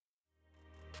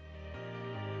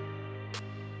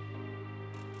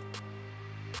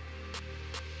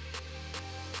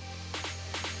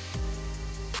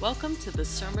Welcome to the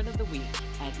Sermon of the Week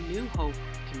at New Hope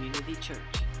Community Church.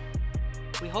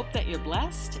 We hope that you're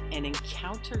blessed and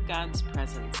encounter God's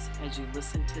presence as you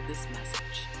listen to this message.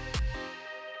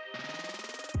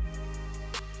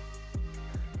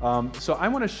 So I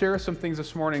want to share some things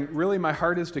this morning. Really, my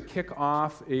heart is to kick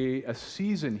off a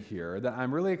season here that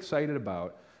I'm really excited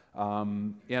about.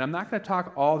 And I'm not going to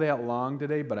talk all that long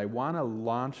today, but I want to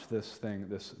launch this thing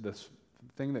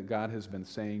that God has been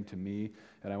saying to me,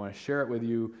 and I want to share it with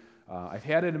you. I've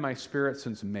had it in my spirit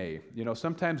since May. You know,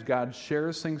 sometimes God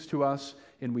shares things to us,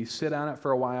 and we sit on it for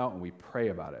a while, and we pray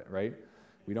about it, right?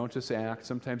 We don't just act.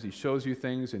 Sometimes He shows you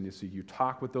things, and you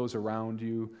talk with those around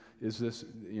you. Is this,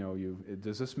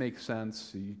 does this make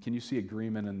sense? Can you see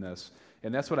agreement in this?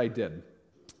 And that's what I did.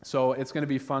 So it's going to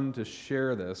be fun to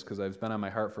share this because it's been on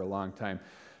my heart for a long time.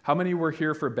 How many were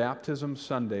here for Baptism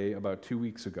Sunday about 2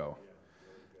 weeks ago?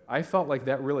 I felt like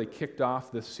that really kicked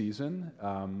off this season.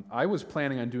 I was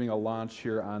planning on doing a launch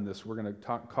here on this. We're going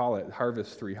to call it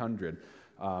Harvest 300.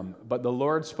 But the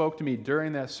Lord spoke to me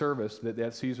during that service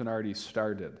that season already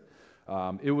started.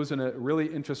 It was a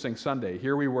really interesting Sunday.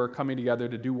 Here we were coming together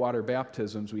to do water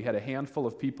baptisms. We had a handful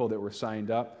of people that were signed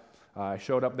up. I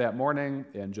showed up that morning,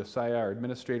 and Josiah, our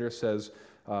administrator, says,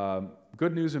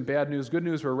 good news and bad news. Good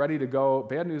news, we're ready to go.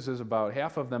 Bad news is about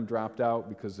half of them dropped out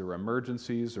because there were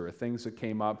emergencies or things that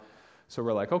came up. So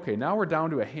we're like, okay, now we're down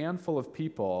to a handful of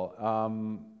people.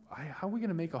 How are we going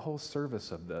to make a whole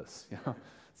service of this?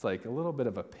 It's like a little bit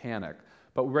of a panic.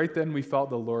 But right then we felt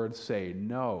the Lord say,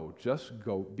 no, just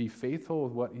go. Be faithful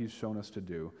with what He's shown us to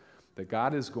do, that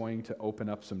God is going to open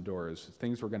up some doors.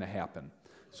 Things were going to happen.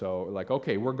 So like,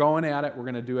 okay, we're going at it. We're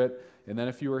going to do it. And then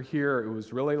if you were here, it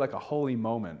was really like a holy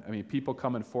moment. I mean, people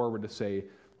coming forward to say,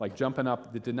 like jumping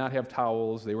up, that did not have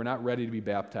towels. They were not ready to be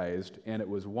baptized. And it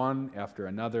was one after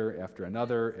another, after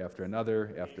another, after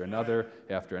another, after another,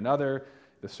 after another.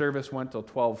 The service went till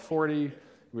 12:40.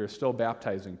 We were still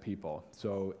baptizing people.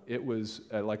 So it was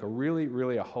like a really,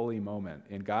 really a holy moment.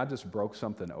 And God just broke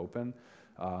something open.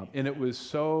 And it was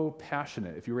so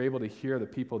passionate. If you were able to hear the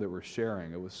people that were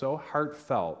sharing, it was so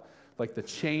heartfelt, like the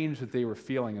change that they were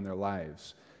feeling in their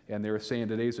lives. And they were saying,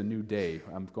 today's a new day.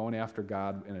 I'm going after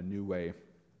God in a new way.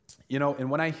 You know, and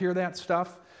when I hear that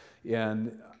stuff,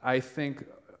 and I think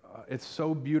it's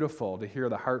so beautiful to hear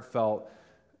the heartfelt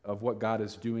of what God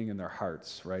is doing in their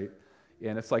hearts, right?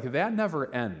 And it's like that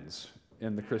never ends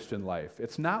in the Christian life.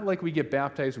 It's not like we get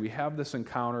baptized, we have this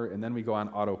encounter, and then we go on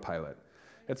autopilot.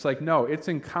 It's like, no, it's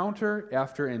encounter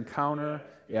after encounter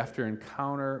after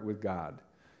encounter with God.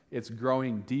 It's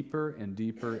growing deeper and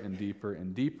deeper and deeper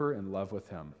and deeper in love with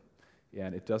Him.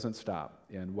 And it doesn't stop.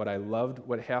 And what I loved,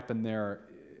 what happened there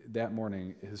that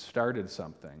morning, has started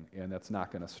something, and that's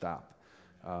not going to stop.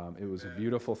 It was a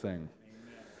beautiful thing.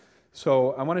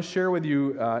 So I want to share with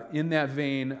you, in that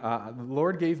vein, the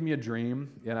Lord gave me a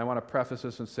dream, and I want to preface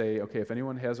this and say, okay, if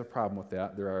anyone has a problem with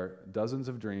that, there are dozens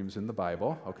of dreams in the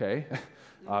Bible, okay?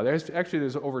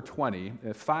 There's over 20,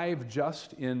 5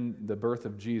 just in the birth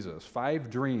of Jesus, 5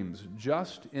 dreams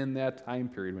just in that time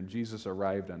period when Jesus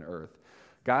arrived on earth.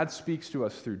 God speaks to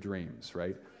us through dreams,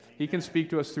 right? He can speak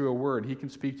to us through a word. He can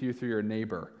speak to you through your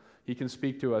neighbor. He can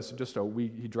speak to us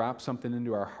He drops something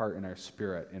into our heart and our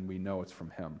spirit, and we know it's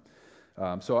from Him.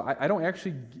 I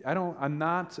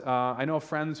know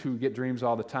friends who get dreams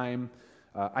all the time.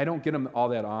 I don't get them all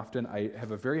that often. I have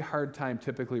a very hard time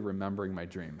typically remembering my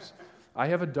dreams. I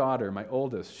have a daughter, my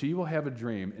oldest. She will have a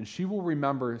dream, and she will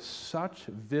remember such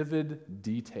vivid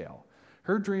detail.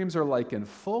 Her dreams are like in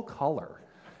full color,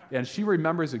 and she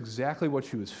remembers exactly what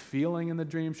she was feeling in the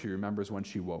dream. She remembers when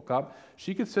she woke up.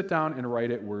 She could sit down and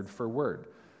write it word for word.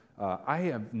 I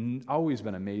have always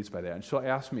been amazed by that. And she'll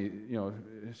ask me,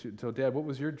 so Dad, what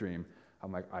was your dream?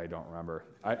 I'm like, I don't remember.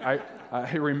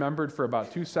 I remembered for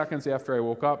about 2 seconds after I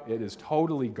woke up. It is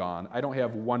totally gone. I don't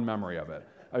have one memory of it.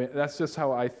 I mean, that's just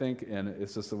how I think, and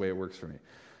it's just the way it works for me.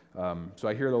 So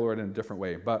I hear the Lord in a different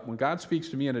way. But when God speaks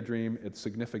to me in a dream, it's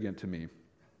significant to me.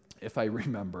 If I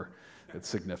remember, it's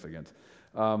significant.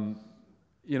 I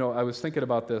was thinking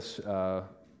about this.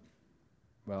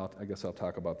 Well, I guess I'll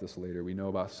talk about this later. We know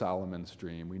about Solomon's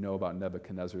dream. We know about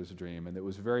Nebuchadnezzar's dream. And it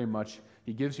was very much,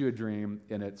 he gives you a dream,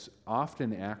 and it's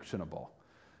often actionable.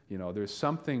 There's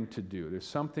something to do. There's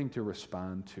something to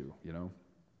respond to,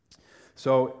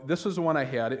 So this was the one I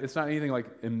had. It's not anything like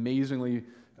amazingly,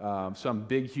 some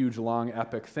big, huge, long,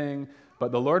 epic thing.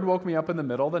 But the Lord woke me up in the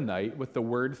middle of the night with the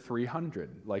word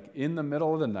 300. Like in the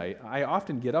middle of the night. I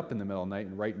often get up in the middle of the night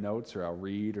and write notes, or I'll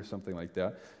read or something like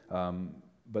that.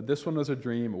 But this one was a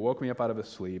dream. It woke me up out of a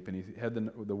sleep, and he had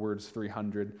the words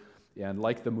 300. And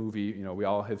like the movie, we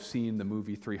all have seen the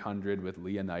movie 300 with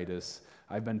Leonidas.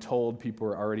 I've been told people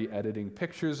are already editing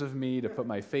pictures of me to put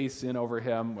my face in over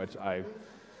him,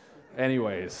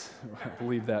 anyways, I'll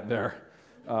leave that there.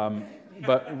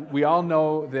 But we all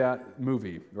know that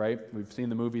movie, right? We've seen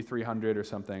the movie 300 or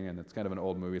something, and it's kind of an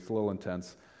old movie. It's a little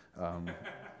intense.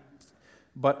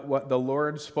 But what the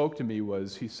Lord spoke to me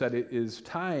was, he said, it is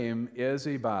time as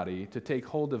a body to take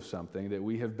hold of something that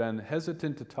we have been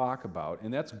hesitant to talk about,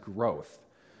 and that's growth.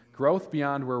 Growth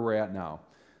beyond where we're at now.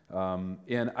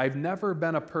 And I've never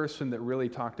been a person that really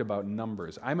talked about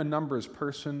numbers. I'm a numbers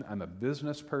person. I'm a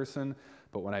business person.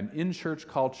 But when I'm in church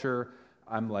culture,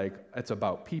 I'm like, it's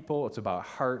about people, it's about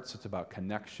hearts, it's about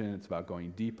connection, it's about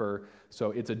going deeper.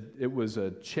 So it was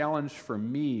a challenge for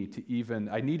me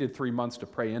I needed 3 months to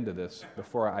pray into this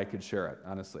before I could share it,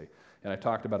 honestly. And I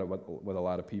talked about it with a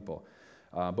lot of people.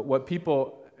 But what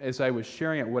people, as I was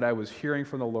sharing it, what I was hearing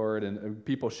from the Lord and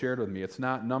people shared with me, it's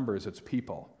not numbers, it's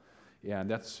people. And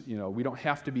that's, we don't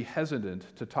have to be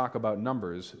hesitant to talk about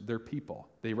numbers. They're people.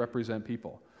 They represent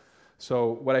people.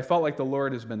 So what I felt like the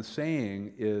Lord has been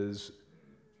saying is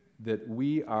that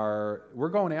we're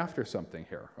going after something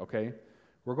here, okay?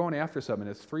 We're going after something.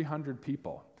 It's 300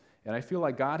 people. And I feel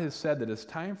like God has said that it's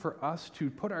time for us to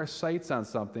put our sights on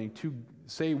something, to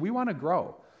say we want to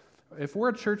grow. If we're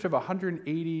a church of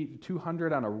 180,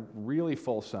 200 on a really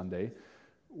full Sunday,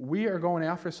 we are going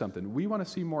after something. We want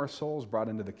to see more souls brought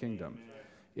into the kingdom.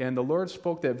 And the Lord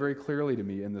spoke that very clearly to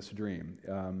me in this dream.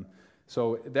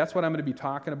 So that's what I'm going to be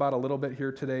talking about a little bit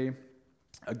here today.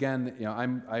 Again,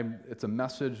 it's a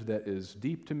message that is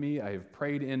deep to me. I have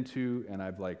prayed into, and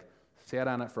I've sat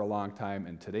on it for a long time,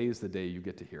 and today's the day you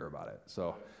get to hear about it.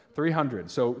 So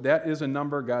 300. So that is a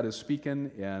number God is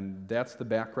speaking, and that's the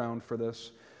background for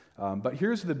this. But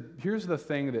here's the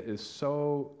thing that is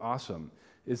so awesome,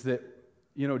 is that,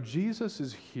 Jesus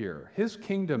is here. His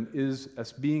kingdom is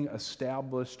being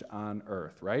established on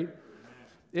earth, right?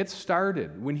 It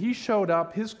started. When he showed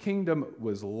up, his kingdom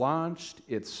was launched.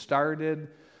 It started.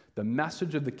 The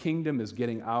message of the kingdom is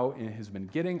getting out, and it has been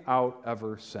getting out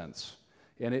ever since.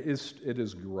 And it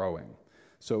is growing.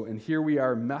 So, and here we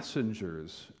are,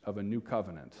 messengers of a new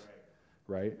covenant,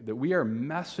 right? That we are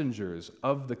messengers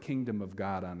of the kingdom of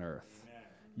God on earth. Amen.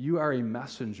 You are a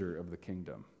messenger of the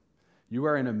kingdom. You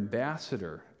are an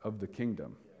ambassador of the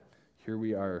kingdom. Here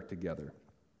we are together.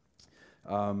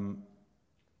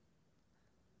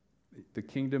 The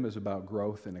kingdom is about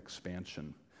growth and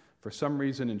expansion. For some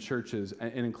reason in churches,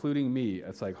 and including me,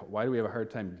 it's like, why do we have a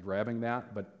hard time grabbing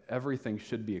that? But everything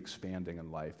should be expanding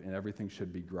in life, and everything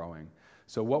should be growing.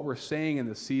 So what we're saying in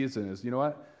the season is, you know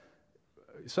what?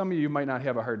 Some of you might not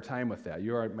have a hard time with that.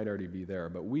 You might already be there.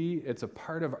 But it's a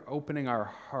part of opening our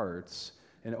hearts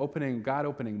and God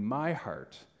opening my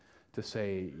heart to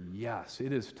say, yes,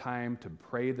 it is time to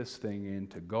pray this thing in,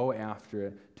 to go after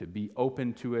it, to be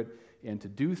open to it, and to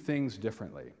do things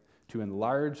differently, to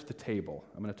enlarge the table.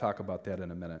 I'm going to talk about that in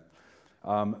a minute.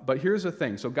 But here's the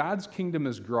thing. So God's kingdom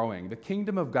is growing. The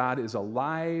kingdom of God is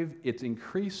alive. It's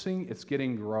increasing. It's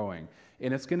getting growing.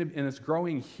 And it's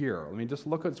growing here. I mean, just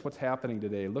look at what's happening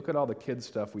today. Look at all the kids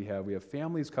stuff we have. We have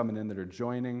families coming in that are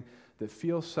joining, that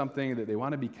feel something that they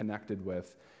want to be connected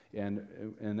with. And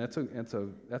that's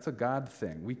a God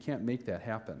thing. We can't make that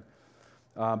happen.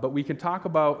 But we can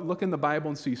look in the Bible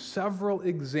and see several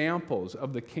examples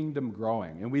of the kingdom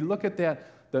growing. And we look at the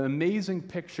amazing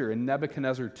picture in Daniel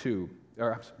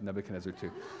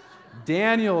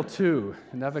 2.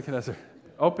 Nebuchadnezzar.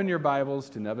 Open your Bibles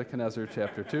to Nebuchadnezzar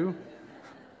chapter 2.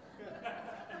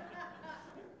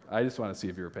 I just want to see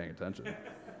if you were paying attention.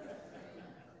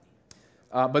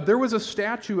 But there was a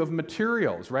statue of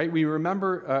materials, right? We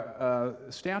remember a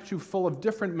statue full of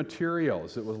different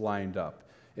materials that was lined up.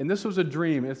 And this was a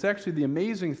dream. It's actually the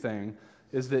amazing thing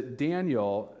is that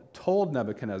Daniel told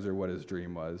Nebuchadnezzar what his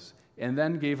dream was and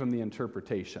then gave him the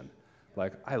interpretation.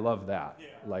 I love that.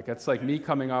 Yeah. It's like me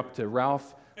coming up to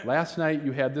Ralph, last night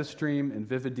you had this dream in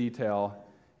vivid detail,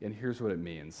 and here's what it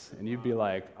means. And you'd be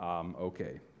like,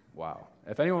 okay, wow.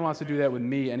 If anyone wants to do that with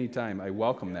me anytime, I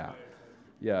welcome that.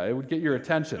 Yeah, it would get your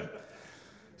attention.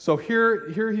 So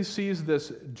here he sees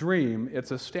this dream. It's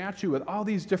a statue with all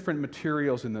these different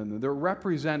materials in them that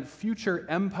represent future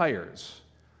empires.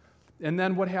 And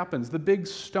then what happens? The big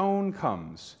stone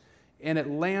comes, and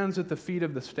it lands at the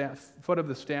foot of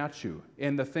the statue,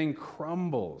 and the thing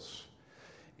crumbles.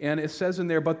 And it says in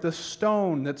there, but the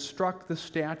stone that struck the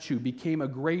statue became a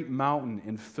great mountain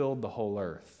and filled the whole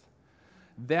earth.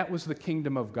 That was the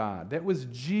kingdom of God. That was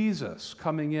Jesus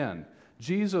coming in.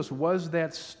 Jesus was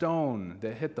that stone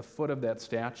that hit the foot of that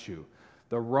statue.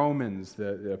 The Romans,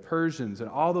 the Persians, and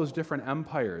all those different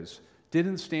empires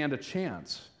didn't stand a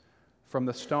chance from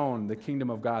the stone, the kingdom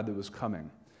of God that was coming.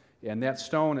 And that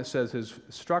stone, it says, has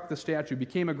struck the statue,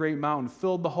 became a great mountain,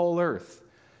 filled the whole earth.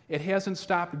 It hasn't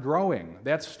stopped growing.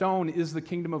 That stone is the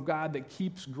kingdom of God that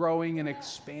keeps growing and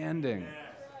expanding.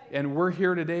 And we're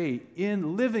here today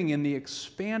living in the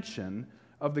expansion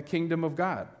of the kingdom of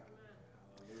God.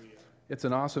 It's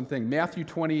an awesome thing. Matthew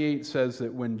 28 says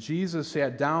that when Jesus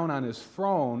sat down on his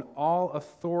throne, all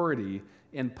authority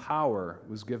and power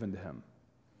was given to him.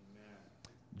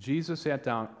 Jesus sat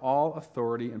down, all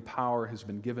authority and power has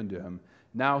been given to him.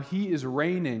 Now he is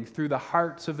reigning through the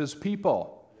hearts of his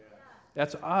people.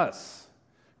 That's us,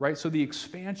 right? So the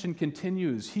expansion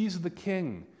continues. He's the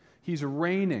king. He's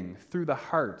reigning through the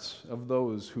hearts of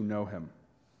those who know him.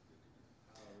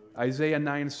 Isaiah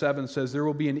 9:7 says there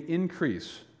will be no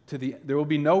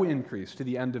increase to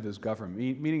the end of his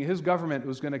government, meaning his government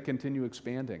was going to continue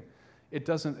expanding.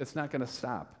 It's not going to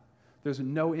stop. There's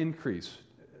no increase.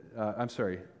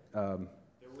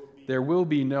 There will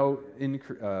be no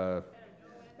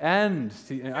end.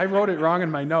 See, I wrote it wrong in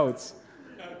my notes.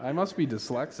 I must be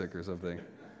dyslexic or something.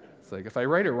 It's like if I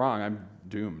write it wrong, I'm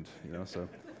doomed. So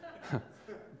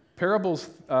parables.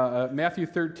 Matthew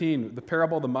 13, the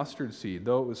parable of the mustard seed.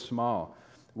 Though it was small,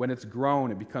 when it's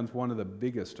grown, it becomes one of the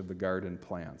biggest of the garden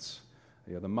plants.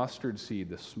 The mustard seed,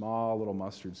 the small little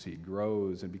mustard seed,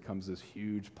 grows and becomes this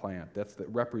huge plant. That's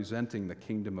representing the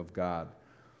kingdom of God.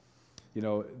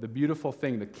 The beautiful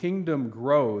thing, the kingdom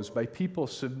grows by people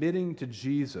submitting to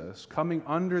Jesus, coming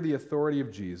under the authority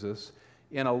of Jesus,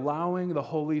 and allowing the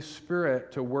Holy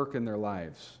Spirit to work in their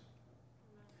lives.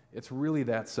 It's really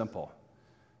that simple.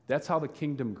 That's how the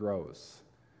kingdom grows.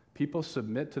 People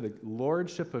submit to the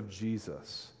lordship of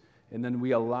Jesus, and then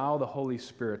we allow the Holy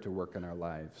Spirit to work in our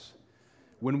lives.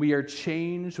 When we are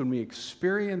changed, when we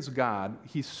experience God,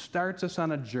 He starts us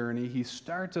on a journey, He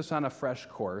starts us on a fresh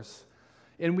course,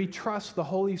 and we trust the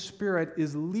Holy Spirit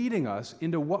is leading us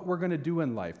into what we're going to do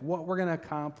in life, what we're going to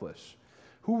accomplish,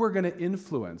 who we're going to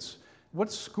influence,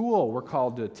 what school we're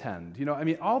called to attend.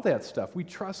 All that stuff. We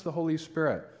trust the Holy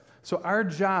Spirit. So our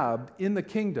job in the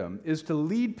kingdom is to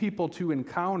lead people to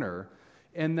encounter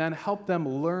and then help them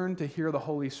learn to hear the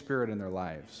Holy Spirit in their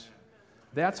lives.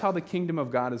 That's how the kingdom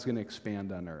of God is going to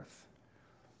expand on earth.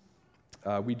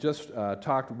 We just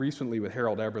talked recently with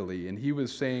Harold Eberly, and he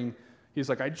was saying, he's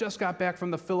like, I just got back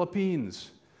from the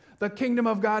Philippines. The kingdom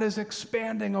of God is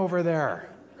expanding over there.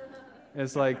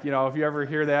 It's like, if you ever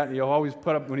hear that, he'll always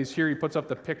when he's here, he puts up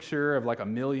the picture of like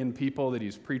 1 million people that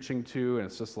he's preaching to, and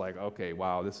it's just like, okay,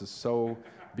 wow, this is so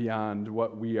beyond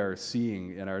what we are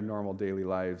seeing in our normal daily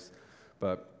lives.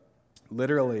 But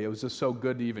literally, it was just so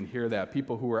good to even hear that.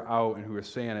 People who were out and who were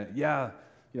saying it,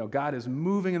 God is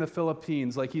moving in the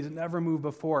Philippines like He's never moved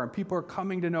before, and people are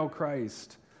coming to know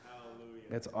Christ. Hallelujah.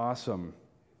 That's awesome.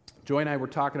 Joy and I were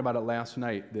talking about it last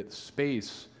night, that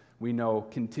space, we know,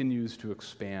 continues to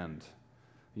expand.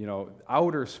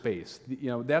 Outer space,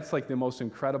 that's like the most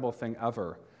incredible thing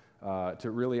ever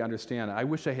to really understand. I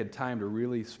wish I had time to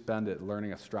really spend it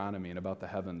learning astronomy and about the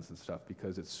heavens and stuff,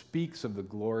 because it speaks of the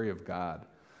glory of God.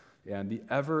 And the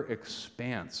ever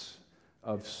expanse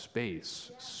of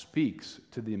space speaks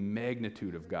to the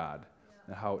magnitude of God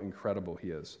and how incredible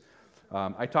He is.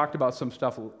 I talked about some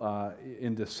stuff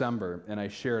in December, and I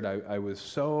shared I was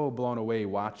so blown away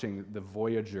watching the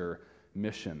Voyager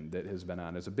mission that has been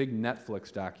on. There's a big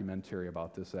Netflix documentary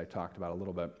about this that I talked about a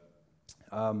little bit.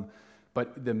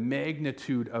 But the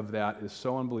magnitude of that is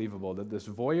so unbelievable that this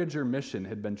Voyager mission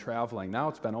had been traveling. Now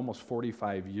it's been almost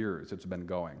 45 years it's been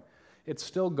going. It's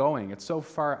still going. It's so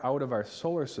far out of our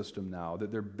solar system now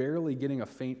that they're barely getting a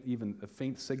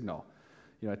faint signal.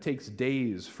 It takes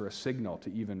days for a signal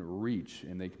to even reach,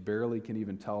 and they barely can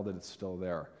even tell that it's still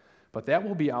there. But that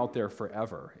will be out there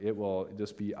forever. It will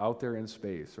just be out there in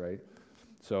space, right?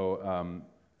 So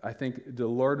I think the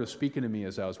Lord was speaking to me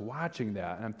as I was watching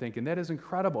that, and I'm thinking, that is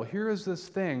incredible. Here is this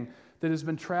thing that has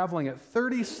been traveling at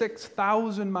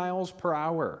 36,000 miles per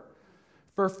hour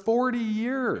for 40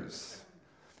 years.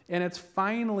 And it's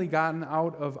finally gotten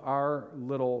out of our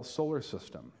little solar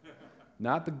system.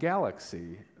 Not the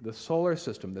galaxy, the solar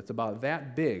system that's about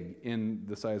that big in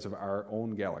the size of our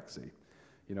own galaxy.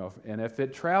 And if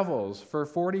it travels for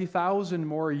 40,000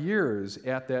 more years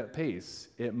at that pace,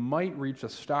 it might reach a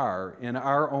star in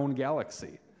our own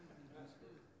galaxy.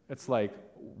 It's like,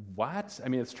 what?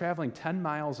 It's traveling 10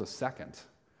 miles a second,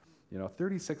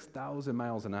 36,000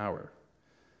 miles an hour.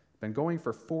 Been going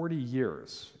for 40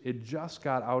 years. It just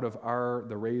got out of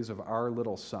the rays of our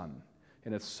little sun.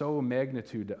 And it's so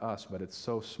magnitude to us, but it's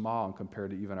so small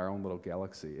compared to even our own little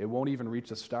galaxy. It won't even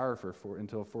reach a star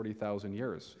until 40,000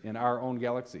 years in our own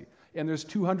galaxy. And there's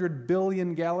 200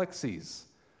 billion galaxies.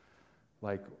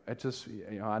 Like, it just,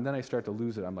 and then I start to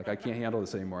lose it. I'm like, I can't handle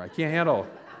this anymore. I can't handle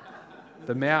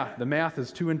the math. The math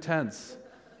is too intense.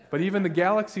 But even the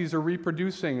galaxies are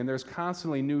reproducing, and there's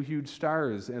constantly new huge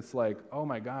stars. And it's like, oh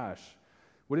my gosh,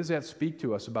 what does that speak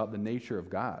to us about the nature of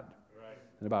God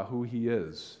and about who He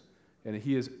is? And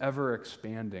He is ever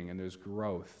expanding, and there's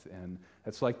growth. And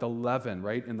it's like the leaven,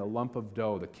 right, in the lump of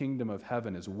dough. The kingdom of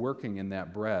heaven is working in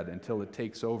that bread until it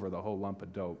takes over the whole lump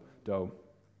of dough.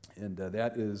 And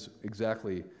that is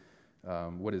exactly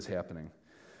what is happening.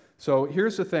 So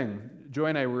here's the thing. Joy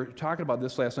and I were talking about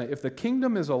this last night. If the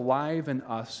kingdom is alive in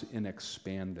us and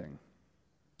expanding,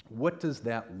 what does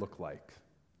that look like?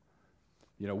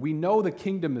 We know the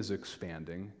kingdom is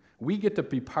expanding. We get to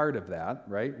be part of that,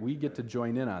 right? We get to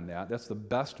join in on that. That's the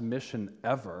best mission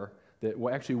ever,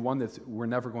 actually one that we're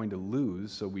never going to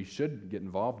lose, so we should get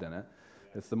involved in it.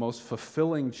 It's the most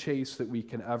fulfilling chase that we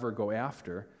can ever go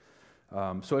after.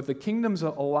 So if the kingdom's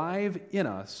alive in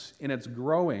us, and it's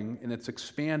growing, and it's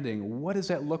expanding, what does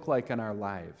that look like in our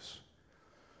lives?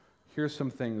 Here's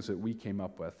some things that we came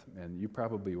up with, and you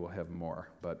probably will have more,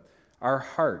 but our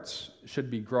hearts should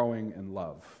be growing in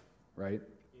love, right?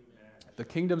 The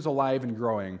kingdom's alive and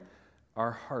growing.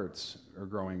 Our hearts are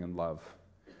growing in love.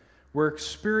 We're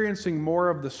experiencing more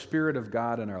of the Spirit of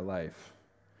God in our life.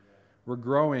 We're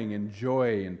growing in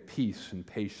joy and peace and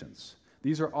patience.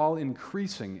 These are all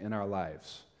increasing in our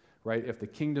lives, right? If the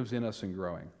kingdom's in us and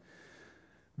growing.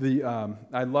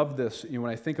 I love this.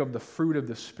 When I think of the fruit of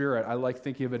the Spirit, I like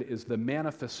thinking of it as the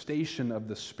manifestation of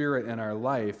the Spirit in our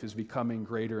life is becoming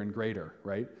greater and greater,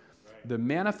 right? The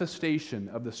manifestation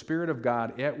of the Spirit of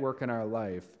God at work in our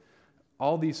life,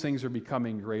 all these things are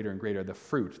becoming greater and greater. The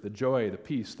fruit, the joy, the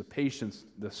peace, the patience,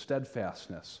 the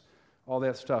steadfastness, all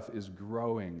that stuff is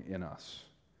growing in us.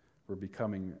 We're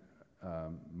becoming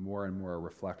more and more a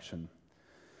reflection.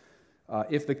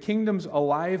 If the kingdom's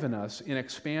alive in us and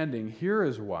expanding, here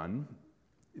is one.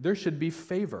 There should be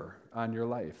favor on your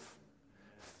life.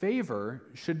 Favor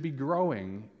should be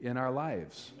growing in our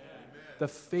lives. Amen. The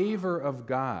favor of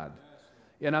God.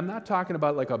 And I'm not talking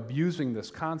about like abusing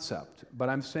this concept, but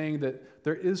I'm saying that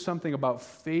there is something about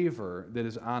favor that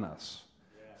is on us.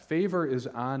 Yeah. Favor is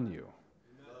on you.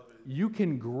 You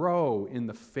can grow in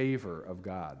the favor of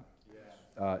God.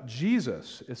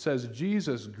 It says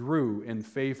Jesus grew in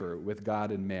favor with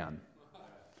God and man.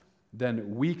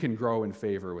 Then we can grow in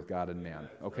favor with God and man,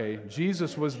 okay?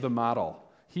 Jesus was the model.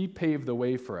 He paved the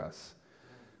way for us.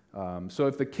 So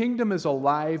if the kingdom is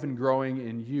alive and growing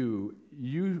in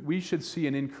we should see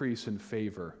an increase in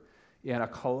favor and a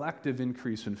collective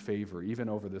increase in favor, even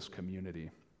over this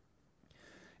community.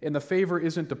 And the favor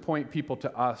isn't to point people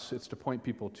to us, it's to point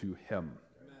people to Him.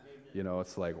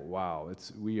 It's like, wow,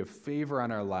 we have favor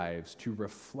on our lives to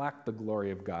reflect the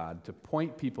glory of God, to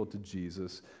point people to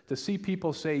Jesus, to see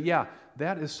people say, yeah,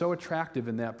 that is so attractive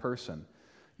in that person.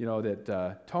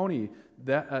 Tony,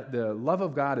 the love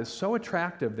of God is so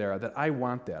attractive there that I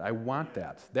want that. I want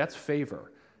that. That's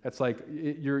favor. It's like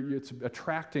it's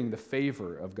attracting the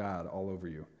favor of God all over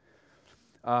you.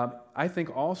 I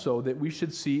think also that we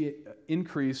should see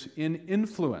increase in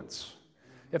influence.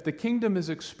 If the kingdom is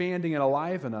expanding and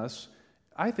alive in us,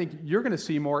 I think you're going to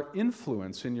see more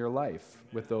influence in your life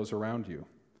with those around you.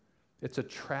 It's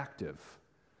attractive.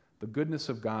 The goodness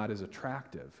of God is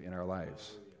attractive in our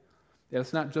lives. And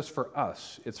it's not just for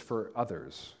us, it's for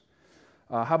others.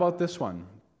 How about this one?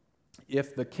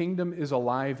 If the kingdom is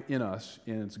alive in us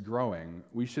and it's growing,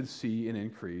 we should see an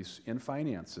increase in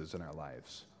finances in our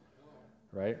lives,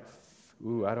 right?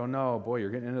 Ooh, I don't know. Boy,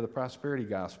 you're getting into the prosperity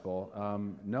gospel.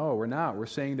 No, we're not. We're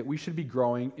saying that we should be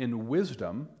growing in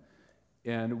wisdom,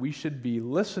 and we should be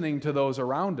listening to those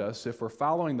around us if we're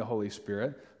following the Holy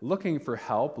Spirit, looking for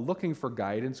help, looking for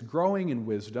guidance, growing in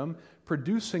wisdom,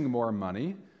 producing more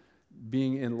money,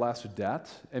 being in less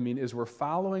debt. As we're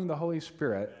following the Holy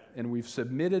Spirit and we've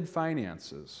submitted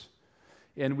finances,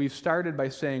 and we've started by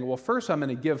saying, well, first I'm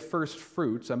going to give first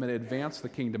fruits. I'm going to advance the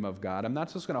kingdom of God. I'm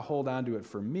not just going to hold on to it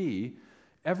for me.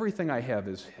 Everything I have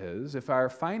is His. If our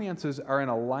finances are in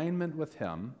alignment with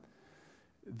Him,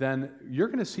 then you're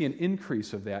going to see an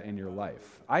increase of that in your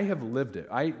life. I have lived it.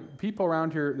 People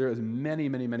around here, there is many,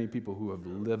 many, many people who have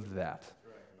lived that,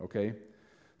 okay?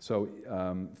 So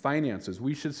finances,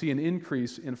 we should see an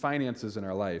increase in finances in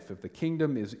our life if the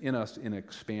kingdom is in us and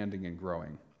expanding and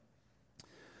growing.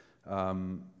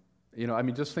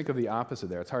 Just think of the opposite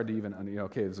there. It's hard to even,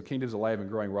 okay, as the kingdom's alive and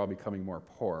growing, we're all becoming more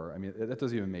poor. That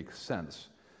doesn't even make sense.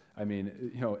 I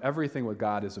mean, everything with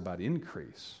God is about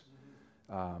increase.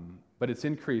 But it's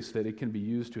increase that it can be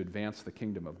used to advance the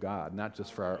kingdom of God, not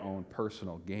just for our own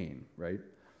personal gain, right?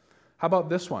 How about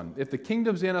this one? If the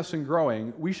kingdom's in us and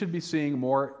growing, we should be seeing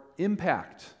more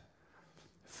impact,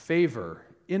 favor,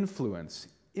 influence,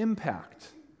 impact.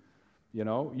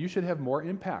 You should have more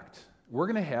impact. We're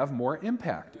going to have more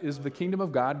impact as the kingdom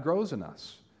of God grows in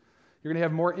us. You're going to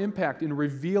have more impact in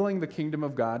revealing the kingdom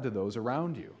of God to those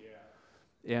around you.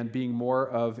 And being more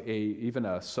of even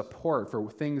a support for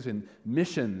things in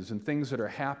missions and things that are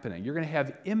happening. You're going to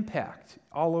have impact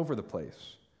all over the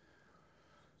place.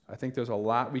 I think there's a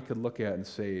lot we could look at and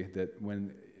say that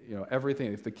when,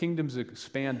 everything, if the kingdom's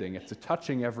expanding, it's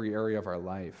touching every area of our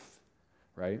life,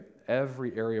 right?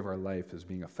 Every area of our life is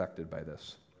being affected by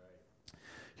this.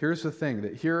 Here's the thing,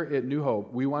 that here at New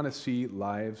Hope, we want to see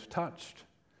lives touched.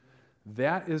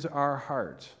 That is our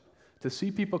heart. To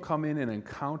see people come in and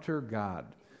encounter God.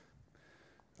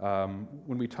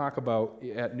 When we talk about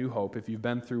at New Hope, if you've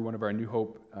been through one of our New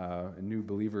Hope, New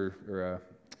Believer, or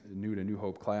New to New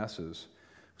Hope classes,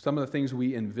 some of the things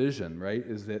we envision, right,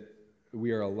 is that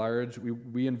we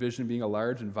envision being a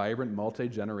large and vibrant,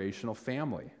 multi-generational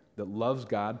family that loves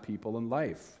God, people, and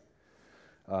life.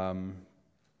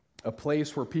 A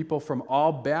place where people from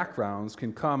all backgrounds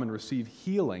can come and receive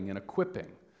healing and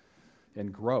equipping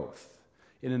and growth.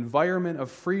 An environment of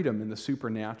freedom in the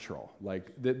supernatural.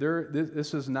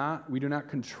 This is not, we do not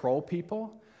control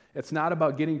people. It's not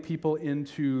about getting people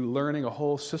into learning a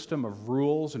whole system of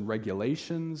rules and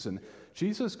regulations. And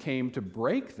Jesus came to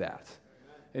break that.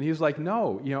 And he's like,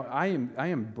 no, I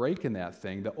am breaking that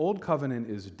thing. The old covenant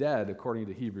is dead, according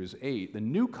to Hebrews 8. The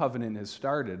new covenant has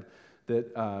started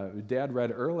that Dad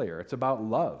read earlier. It's about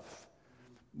love.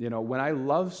 When I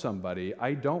love somebody,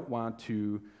 I don't want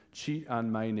to cheat with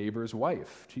my neighbor's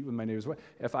wife.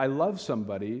 If I love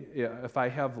somebody, if I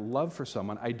have love for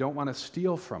someone, I don't want to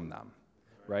steal from them,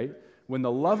 right? When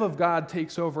the love of God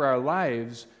takes over our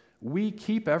lives, we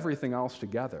keep everything else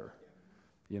together.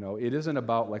 It isn't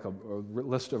about like a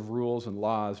list of rules and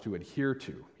laws to adhere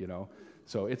to,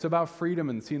 So it's about freedom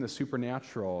and seeing the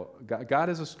supernatural. God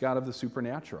is a God of the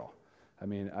supernatural. I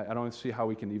mean, I don't see how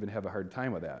we can even have a hard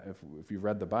time with that. If you've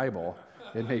read the Bible,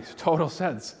 it makes total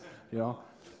sense,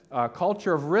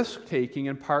 Culture of risk-taking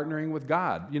and partnering with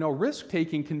God.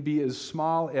 Risk-taking can be as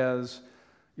small as,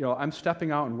 I'm stepping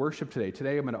out in worship today.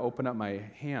 Today I'm going to open up my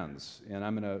hands, and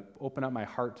I'm going to open up my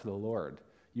heart to the Lord.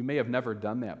 You may have never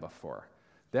done that before.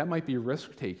 That might be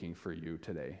risk-taking for you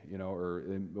today, or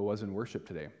it was in worship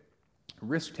today.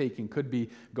 Risk-taking could be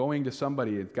going to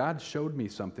somebody, God showed me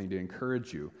something to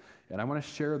encourage you, and I want to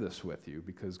share this with you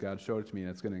because God showed it to me and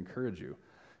it's going to encourage you.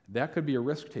 That could be a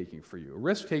risk-taking for you. A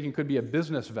risk-taking could be a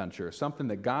business venture, something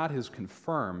that God has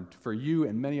confirmed for you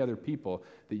and many other people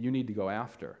that you need to go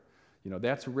after.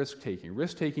 That's risk-taking.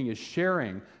 Risk-taking is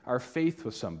sharing our faith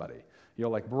with somebody.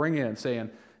 Like bringing it and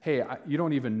saying, hey, you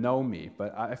don't even know me,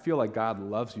 but I feel like God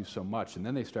loves you so much. And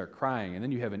then they start crying, and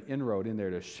then you have an inroad in there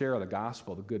to share the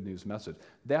gospel, the good news message.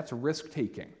 That's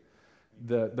risk-taking.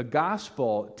 The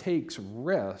gospel takes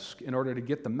risk in order to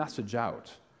get the message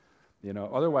out.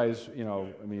 Otherwise,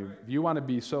 if you want to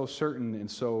be so certain and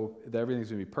so that everything's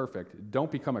going to be perfect, don't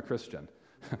become a Christian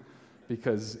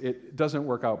because it doesn't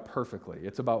work out perfectly.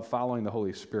 It's about following the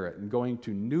Holy Spirit and going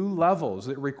to new levels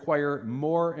that require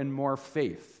more and more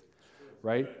faith,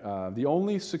 right? The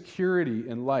only security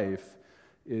in life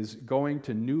is going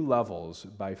to new levels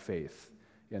by faith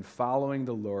and following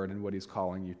the Lord and what He's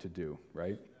calling you to do,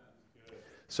 right?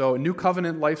 So, new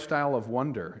covenant lifestyle of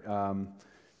wonder.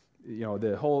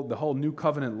 The whole new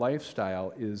covenant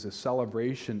lifestyle is a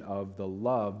celebration of the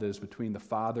love that is between the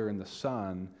Father and the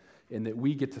Son, and that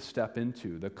we get to step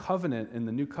into. The covenant in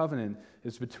the new covenant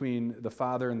is between the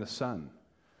Father and the Son.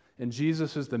 And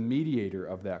Jesus is the mediator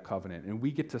of that covenant, and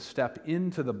we get to step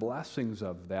into the blessings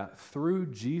of that through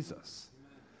Jesus.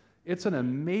 It's an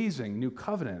amazing new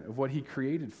covenant of what He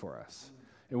created for us.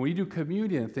 And when we do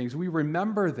communion and things, we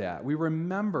remember that. We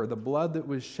remember the blood that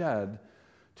was shed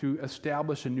to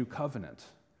establish a new covenant.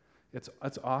 It's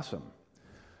awesome.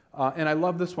 And I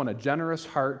love this one, a generous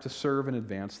heart to serve and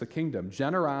advance the kingdom.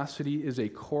 Generosity is a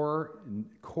core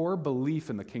belief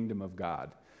in the kingdom of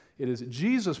God. It is,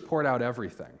 Jesus poured out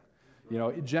everything.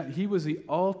 He was the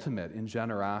ultimate in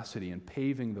generosity and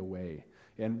paving the way.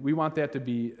 And we want that to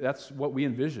be, that's what we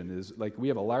envision, is like we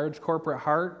have a large corporate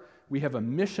heart, we have a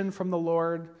mission from the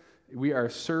Lord, we are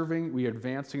serving, we are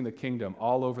advancing the kingdom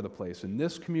all over the place, in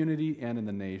this community and in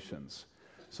the nations.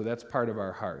 So that's part of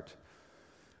our heart.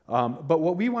 But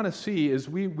what we want to see is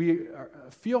we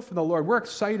feel for the Lord. We're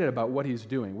excited about what He's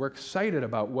doing. We're excited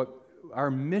about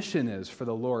our mission is for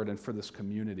the Lord and for this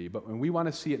community, but we want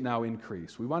to see it now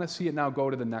increase. We want to see it now go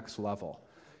to the next level.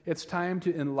 It's time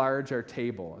to enlarge our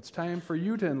table. It's time for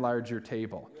you to enlarge your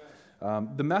table.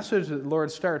 The message that the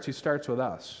Lord starts, he starts with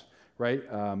us, right?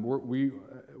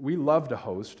 We love to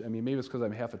host. I mean, maybe it's because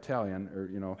I'm half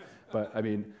Italian, but I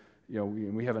mean,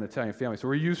 we have an Italian family, so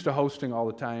we're used to hosting all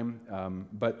the time.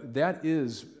 But that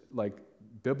is like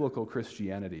biblical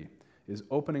Christianity, is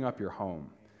opening up your home,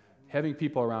 having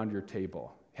people around your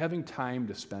table, having time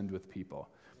to spend with people.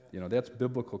 That's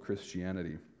biblical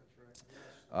Christianity.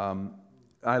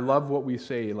 I love what we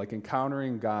say, like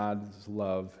encountering God's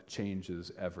love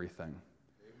changes everything.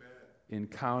 Amen.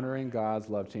 Encountering God's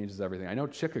love changes everything. I know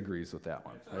Chick agrees with that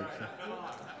one. Right?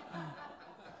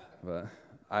 But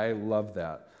I love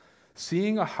that.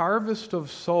 Seeing a harvest of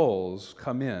souls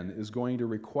come in is going to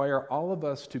require all of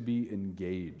us to be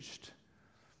engaged.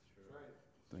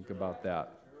 Think about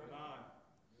that.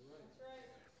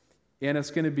 And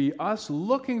it's going to be us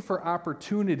looking for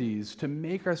opportunities to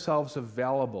make ourselves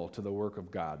available to the work of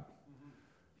God.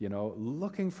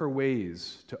 Looking for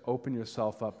ways to open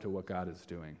yourself up to what God is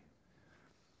doing.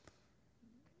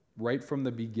 Right from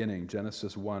the beginning,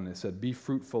 Genesis 1, it said, "Be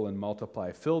fruitful and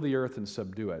multiply, fill the earth and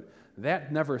subdue it."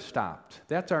 That never stopped.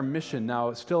 That's our mission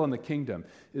now, still in the kingdom,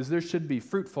 is there should be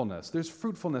fruitfulness. There's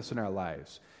fruitfulness in our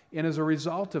lives. And as a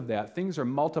result of that, things are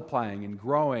multiplying and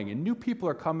growing, and new people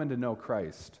are coming to know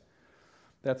Christ.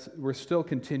 We're still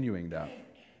continuing that.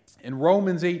 And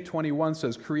Romans 8:21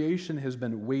 says, "Creation has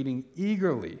been waiting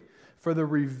eagerly for the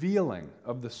revealing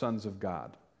of the sons of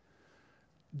God."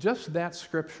 Just that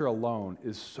scripture alone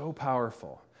is so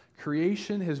powerful.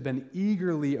 Creation has been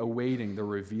eagerly awaiting the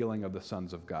revealing of the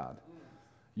sons of God.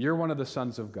 You're one of the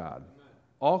sons of God.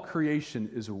 All creation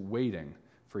is waiting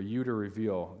for you to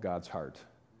reveal God's heart.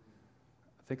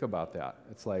 Think about that.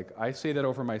 It's like, I say that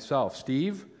over myself.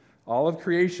 Steve, all of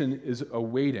creation is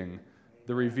awaiting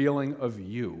the revealing of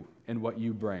you and what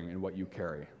you bring and what you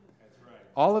carry. That's right.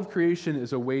 All of creation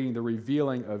is awaiting the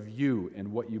revealing of you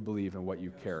and what you believe and what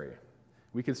you carry.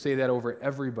 We can say that over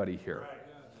everybody here. Right.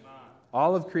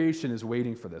 All of creation is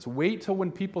waiting for this. Wait till when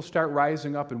people start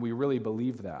rising up and we really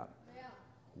believe that. Yeah.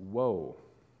 Whoa.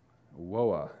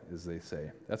 Whoa, as they say.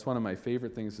 That's one of my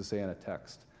favorite things to say in a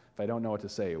text. If I don't know what to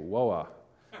say, whoa,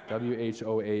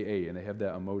 WHOAA, and they have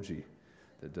that emoji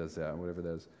that does that, whatever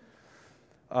that is.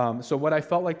 So what I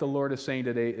felt like the Lord is saying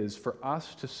today is for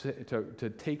us to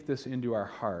take this into our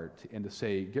heart and to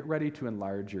say, get ready to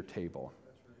enlarge your table.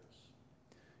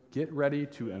 Get ready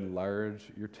to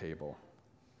enlarge your table.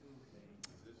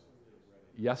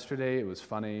 Yesterday, it was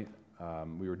funny.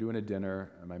 We were doing a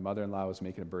dinner, and my mother-in-law was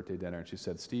making a birthday dinner, and she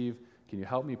said, "Steve, can you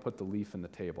help me put the leaf in the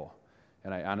table?"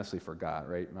 And I honestly forgot,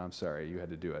 right? I'm sorry, you had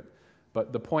to do it.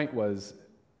 But the point was,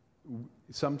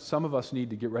 some of us need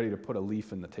to get ready to put a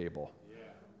leaf in the table.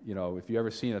 Yeah. If you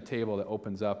ever seen a table that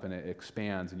opens up and it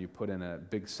expands and you put in a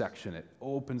big section, it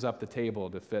opens up the table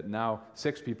to fit now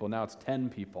 6 people, now it's 10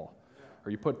 people. Yeah.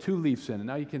 Or you put 2 leaves in and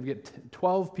now you can get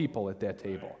 12 people at that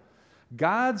table.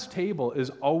 God's table is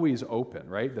always open,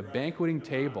 right? The banqueting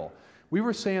table. We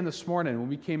were saying this morning when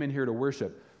we came in here to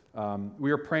worship,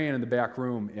 we were praying in the back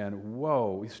room, and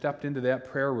whoa, we stepped into that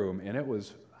prayer room, and it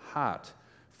was hot,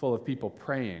 full of people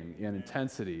praying in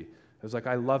intensity. I was like,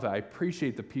 I love it. I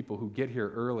appreciate the people who get here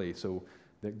early, so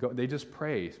they just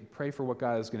pray for what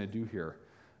God is going to do here.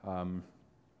 I don't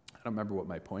remember what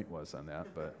my point was on that,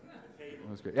 but it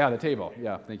was great. Yeah, the table.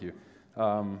 Yeah, thank you.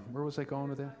 Where was I going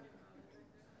with that?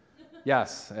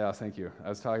 Yes, thank you. I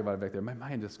was talking about it back there. My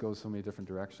mind just goes so many different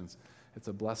directions. It's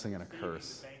a blessing and a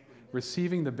curse.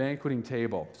 Receiving the banqueting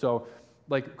table. So,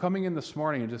 like coming in this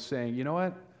morning and just saying, you know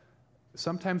what?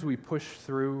 Sometimes we push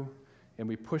through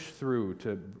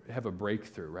to have a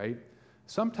breakthrough, right?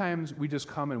 Sometimes we just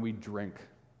come and we drink.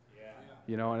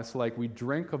 Yeah. And it's like we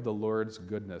drink of the Lord's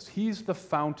goodness. He's the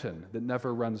fountain that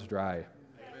never runs dry.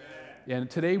 Amen. And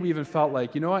today we even felt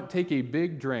like, you know what? Take a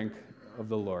big drink of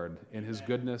the Lord and His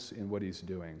goodness and what He's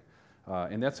doing.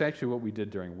 And that's actually what we did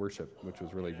during worship, which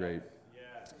was really great.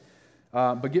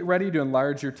 But get ready to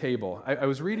enlarge your table. I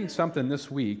was reading something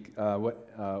this week,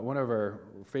 one of our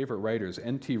favorite writers,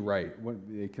 N.T. Wright,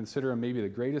 they consider him maybe the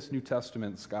greatest New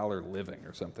Testament scholar living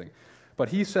or something. But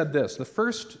he said this: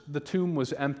 first, the tomb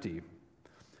was empty.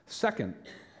 Second,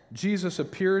 Jesus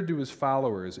appeared to His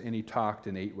followers and He talked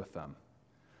and ate with them.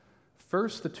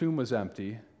 First, the tomb was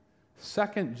empty.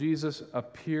 Second, Jesus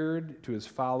appeared to His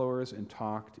followers and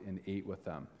talked and ate with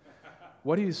them.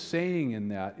 What he's saying in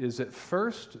that is that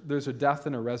first, there's a death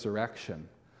and a resurrection.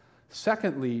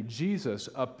 Secondly, Jesus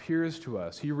appears to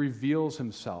us. He reveals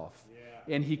Himself,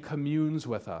 and He communes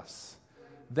with us.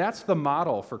 That's the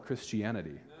model for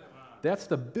Christianity. That's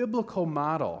the biblical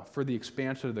model for the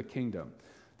expansion of the kingdom.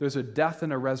 There's a death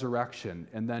and a resurrection,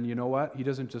 and then you know what? He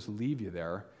doesn't just leave you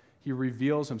there. He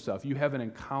reveals himself. You have an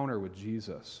encounter with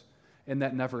Jesus, and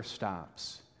that never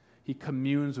stops. He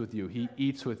communes with you. He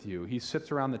eats with you. He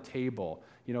sits around the table.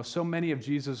 You know, so many of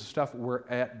Jesus' stuff were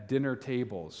at dinner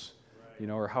tables, you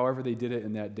know, or however they did it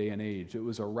in that day and age. It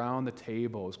was around the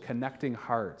tables, connecting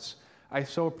hearts. I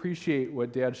so appreciate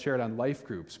what Dad shared on life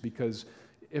groups, because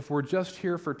if we're just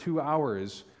here for 2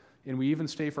 hours and we even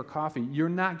stay for coffee, you're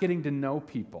not getting to know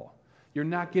people. You're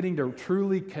not getting to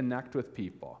truly connect with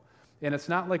people. And it's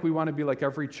not like we want to be like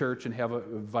every church and have a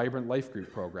vibrant life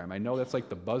group program. I know that's like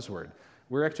the buzzword.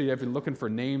 We're actually have been looking for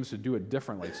names to do it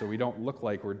differently so we don't look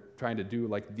like we're trying to do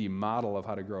like the model of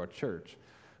how to grow a church.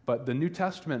 But the New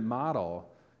Testament model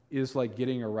is like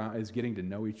getting to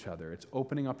know each other. It's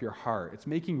opening up your heart. It's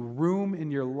making room in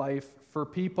your life for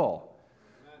people.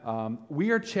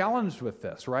 We are challenged with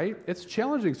this, right? It's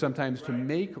challenging sometimes to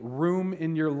make room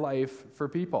in your life for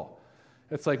people.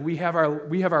 It's like we have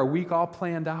our week all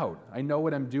planned out. I know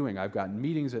what I'm doing. I've got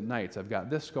meetings at nights. I've got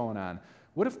this going on.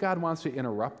 What if God wants to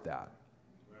interrupt that?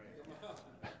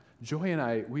 Joy and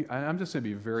I'm just going to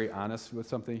be very honest with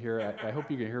something here. I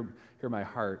hope you can hear my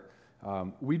heart.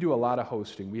 We do a lot of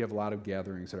hosting. We have a lot of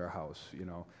gatherings at our house, you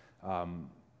know.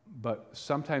 But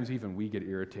sometimes even we get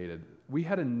irritated. We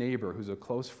had a neighbor who's a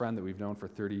close friend that we've known for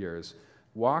 30 years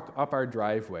walk up our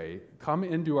driveway, come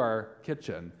into our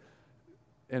kitchen,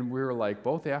 and we were like,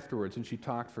 both afterwards, and she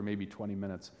talked for maybe 20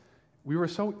 minutes. We were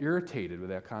so irritated with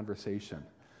that conversation.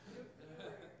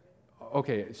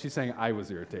 Okay, she's saying I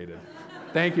was irritated.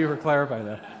 Thank you for clarifying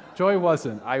that. Joy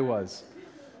wasn't, I was.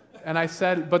 And I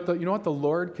said, but you know what? The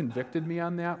Lord convicted me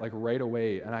on that, like right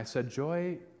away. And I said,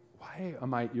 Joy, why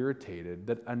am I irritated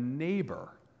that a neighbor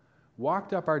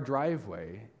walked up our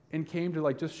driveway and came to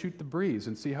like just shoot the breeze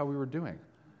and see how we were doing?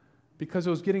 Because it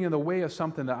was getting in the way of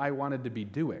something that I wanted to be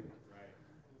doing.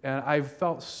 And I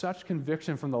felt such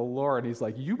conviction from the Lord. He's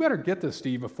like, you better get this,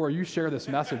 Steve, before you share this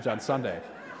message on Sunday.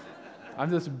 I'm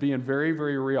just being very,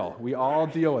 very real. We all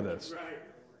deal with this.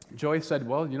 Joy said,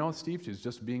 well, you know, Steve, she's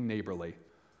just being neighborly.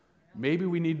 Maybe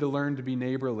we need to learn to be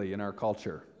neighborly in our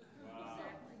culture. Wow,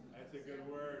 that's a good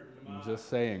word. I'm just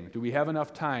saying, do we have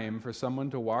enough time for someone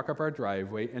to walk up our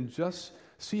driveway and just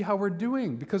see how we're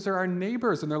doing? Because they're our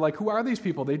neighbors, and they're like, who are these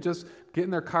people? They just get in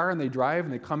their car and they drive,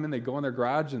 and they come in, they go in their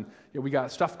garage, and you know, we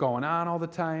got stuff going on all the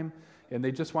time, and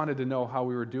they just wanted to know how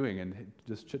we were doing and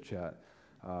just chit-chat.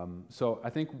 So I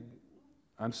think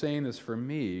I'm saying this for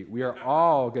me. We are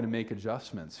all going to make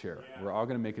adjustments here. We're all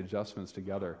going to make adjustments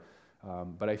together.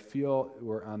 But I feel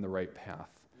we're on the right path.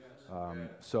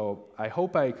 So I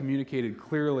hope I communicated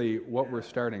clearly what we're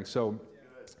starting. So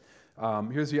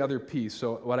here's the other piece.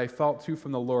 So what I felt too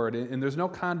from the Lord, and there's no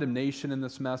condemnation in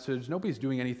this message. Nobody's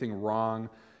doing anything wrong.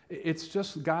 It's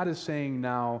just God is saying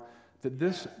now that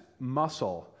this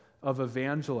muscle of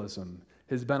evangelism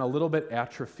has been a little bit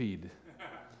atrophied,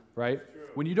 right?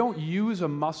 When you don't use a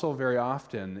muscle very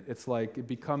often, it's like it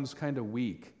becomes kind of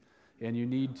weak. And you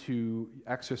need to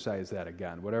exercise that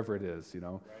again, whatever it is, you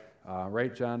know.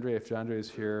 Right, Jandre? If Jandre is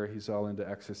here, he's all into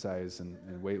exercise and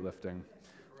weightlifting.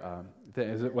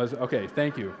 Okay,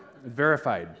 thank you.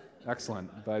 Verified.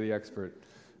 Excellent, by the expert.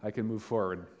 I can move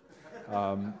forward.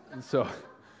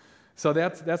 So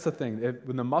that's the thing.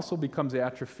 When the muscle becomes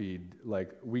atrophied,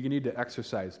 like, we need to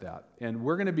exercise that. And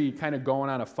we're going to be kind of going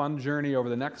on a fun journey over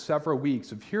the next several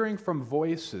weeks of hearing from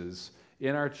voices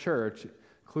in our church,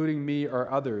 including me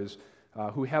or others,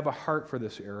 who have a heart for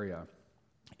this area.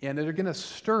 And they're going to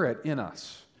stir it in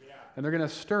us. Yeah. And they're going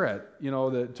to stir it, you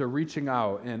know, to reaching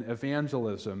out and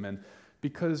evangelism, and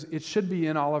because it should be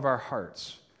in all of our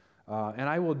hearts. And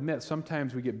I will admit,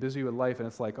 sometimes we get busy with life, and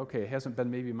it's like, okay, it hasn't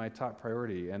been maybe my top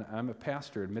priority, and I'm a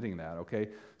pastor admitting that, okay?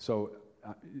 So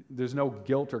there's no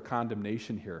guilt or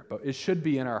condemnation here, but it should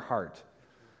be in our heart.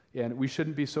 And we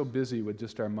shouldn't be so busy with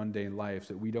just our mundane lives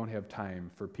that we don't have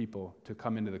time for people to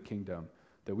come into the kingdom,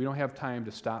 that we don't have time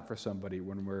to stop for somebody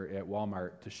when we're at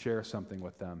Walmart to share something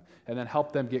with them and then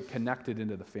help them get connected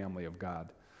into the family of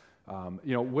God.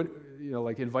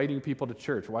 Like inviting people to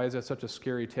church. Why is that such a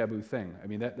scary, taboo thing? I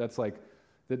mean, that's like,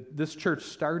 this church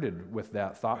started with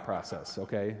that thought process,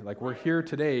 okay? Like, we're here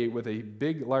today with a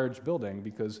big, large building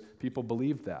because people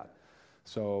believed that.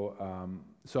 So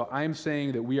I'm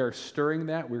saying that we are stirring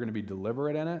that. We're going to be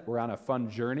deliberate in it. We're on a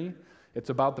fun journey. It's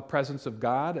about the presence of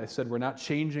God. I said we're not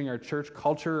changing our church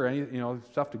culture or any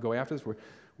stuff to go after this.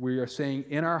 We are saying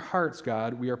in our hearts,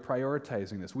 God, we are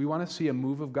prioritizing this. We want to see a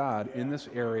move of God in this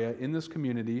area, in this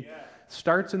community.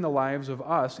 Starts in the lives of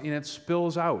us, and it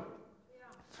spills out.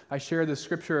 I shared this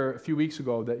scripture a few weeks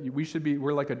ago that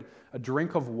we're like a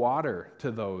drink of water to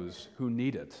those who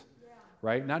need it,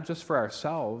 right? Not just for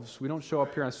ourselves. We don't show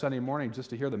up here on Sunday morning just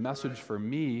to hear the message for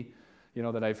me,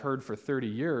 that I've heard for 30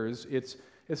 years. It's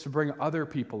to bring other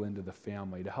people into the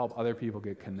family, to help other people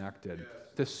get connected,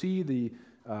 to see the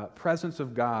presence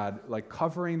of God like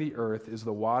covering the earth as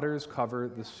the waters cover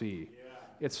the sea.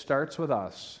 It starts with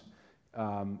us.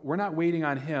 We're not waiting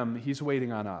on Him, He's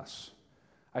waiting on us.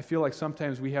 I feel like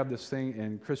sometimes we have this thing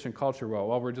in Christian culture,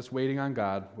 well, we're just waiting on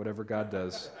God, whatever God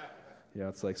does.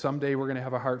 It's like someday we're going to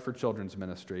have a heart for children's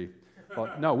ministry.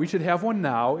 Well, no, we should have one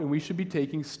now, and we should be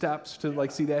taking steps to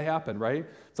see that happen, right?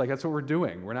 It's like that's what we're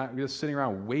doing. We're not just sitting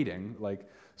around waiting.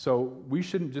 So we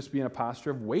shouldn't just be in a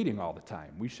posture of waiting all the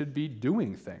time. We should be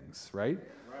doing things, right?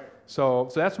 So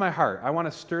that's my heart. I want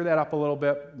to stir that up a little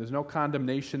bit. There's no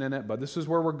condemnation in it, but this is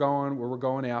where we're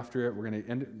going after it. We're going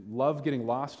to love getting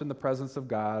lost in the presence of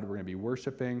God. We're going to be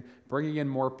worshiping, bringing in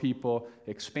more people,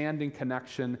 expanding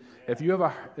connection. If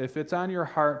it's on your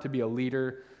heart to be a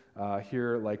leader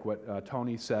here, like what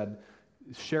Tony said,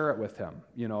 share it with him.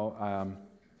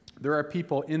 There are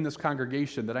people in this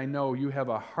congregation that I know you have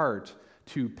a heart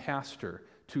to pastor,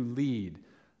 to lead.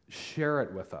 Share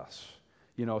it with us.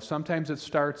 Sometimes it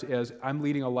starts as I'm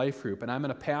leading a life group and I'm going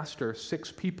to pastor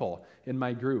 6 people in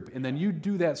my group. And then you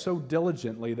do that so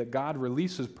diligently that God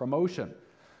releases promotion,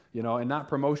 and not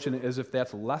promotion as if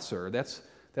that's lesser. That's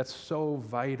so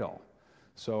vital.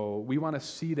 So we want to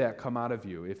see that come out of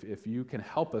you. If you can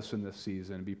help us in this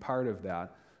season and be part of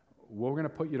that, we're going to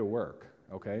put you to work,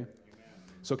 okay? Amen.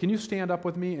 So can you stand up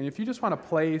with me? And if you just want to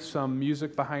play some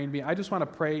music behind me, I just want to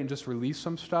pray and just release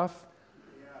some stuff.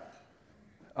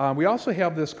 We also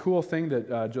have this cool thing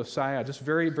that Josiah, just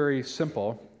very, very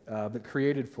simple, that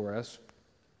created for us.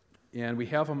 And we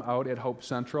have them out at Hope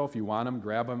Central. If you want them,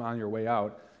 grab them on your way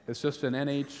out. It's just an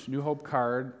NH New Hope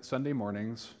card, Sunday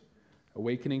mornings,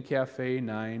 Awakening Cafe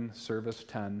 9, Service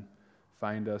 10.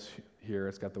 Find us here.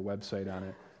 It's got the website on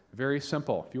it. Very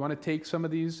simple. If you want to take some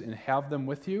of these and have them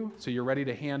with you so you're ready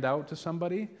to hand out to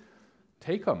somebody,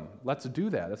 take them. Let's do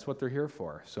that. That's what they're here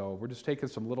for. So we're just taking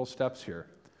some little steps here.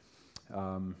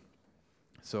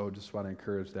 So just want to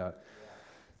encourage that.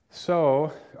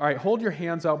 So, all right, hold your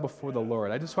hands out before the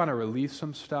Lord. I just want to release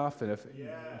some stuff, and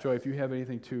Joy, if you have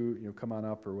anything to, come on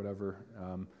up or whatever.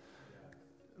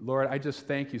 Lord, I just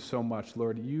thank you so much.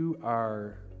 Lord, you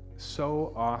are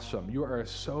so awesome. You are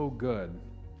so good.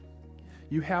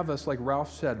 You have us, like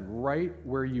Ralph said, right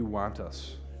where you want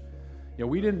us.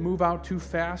 We didn't move out too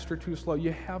fast or too slow.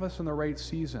 You have us in the right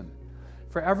season.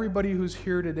 For everybody who's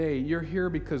here today, you're here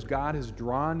because God has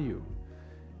drawn you.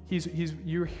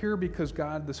 You're here because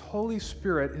God, this Holy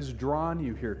Spirit, has drawn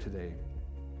you here today.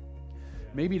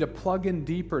 Maybe to plug in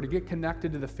deeper, to get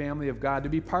connected to the family of God, to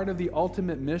be part of the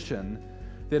ultimate mission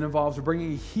that involves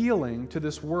bringing healing to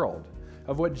this world,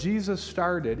 of what Jesus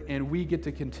started and we get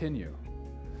to continue.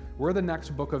 We're the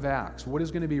next book of Acts. What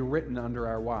is going to be written under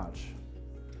our watch?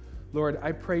 Lord,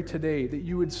 I pray today that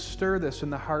you would stir this in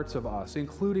the hearts of us,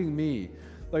 including me,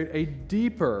 like a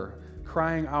deeper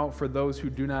crying out for those who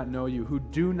do not know you, who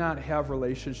do not have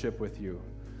relationship with you,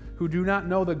 who do not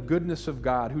know the goodness of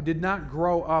God, who did not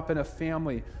grow up in a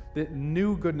family that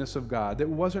knew goodness of God, that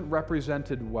wasn't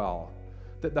represented well,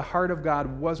 that the heart of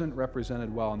God wasn't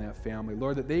represented well in that family.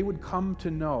 Lord, that they would come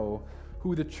to know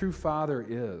who the true Father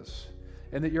is,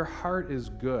 and that your heart is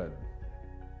good,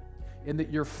 and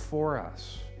that you're for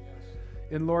us.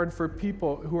 And Lord, for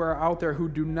people who are out there who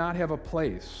do not have a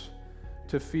place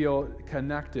to feel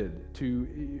connected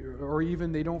to, or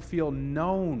even they don't feel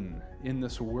known in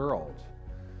this world,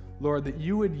 Lord, that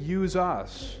you would use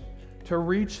us to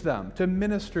reach them, to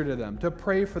minister to them, to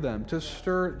pray for them, to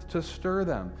stir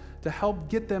them, to help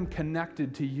get them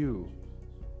connected to you.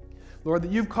 Lord,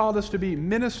 that you've called us to be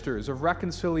ministers of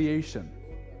reconciliation,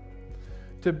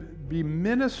 to be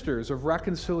ministers of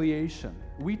reconciliation.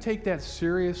 We take that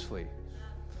seriously,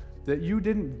 that you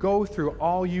didn't go through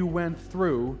all you went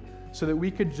through so that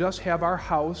we could just have our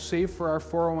house, save for our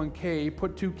 401k,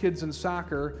 put 2 kids in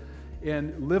soccer,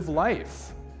 and live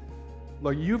life.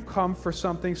 Lord, you've come for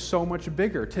something so much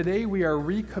bigger. Today we are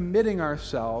recommitting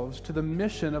ourselves to the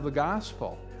mission of the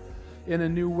gospel in a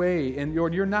new way. And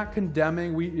Lord, you're not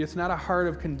condemning. It's not a heart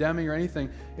of condemning or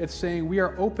anything. It's saying we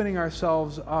are opening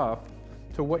ourselves up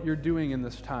to what you're doing in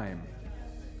this time.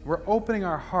 We're opening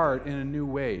our heart in a new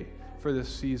way for this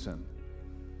season.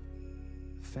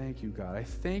 Thank you, God. I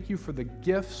thank you for the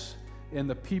gifts and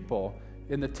the people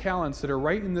and the talents that are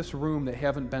right in this room that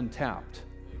haven't been tapped.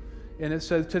 And it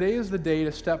says today is the day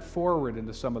to step forward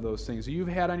into some of those things that you've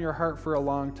had on your heart for a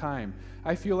long time.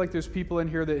 I feel like there's people in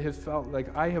here that have felt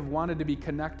like I have wanted to be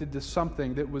connected to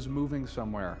something that was moving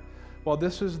somewhere. Well,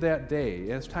 this is that day.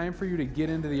 It's time for you to get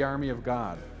into the army of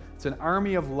God. It's an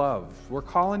army of love. We're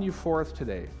calling you forth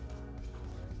today.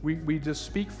 We just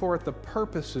speak forth the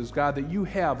purposes, God, that you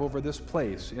have over this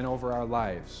place and over our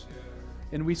lives.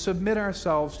 And we submit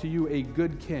ourselves to you, a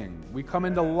good King. We come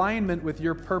into alignment with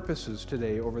your purposes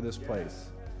today over this place.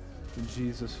 In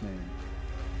Jesus' name.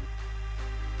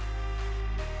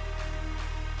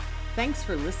 Thanks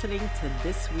for listening to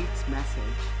this week's message.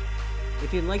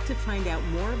 If you'd like to find out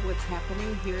more of what's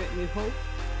happening here at New Hope,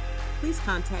 please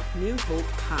contact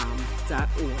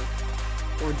newhopecom.org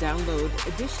or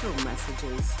download additional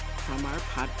messages from our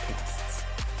podcasts.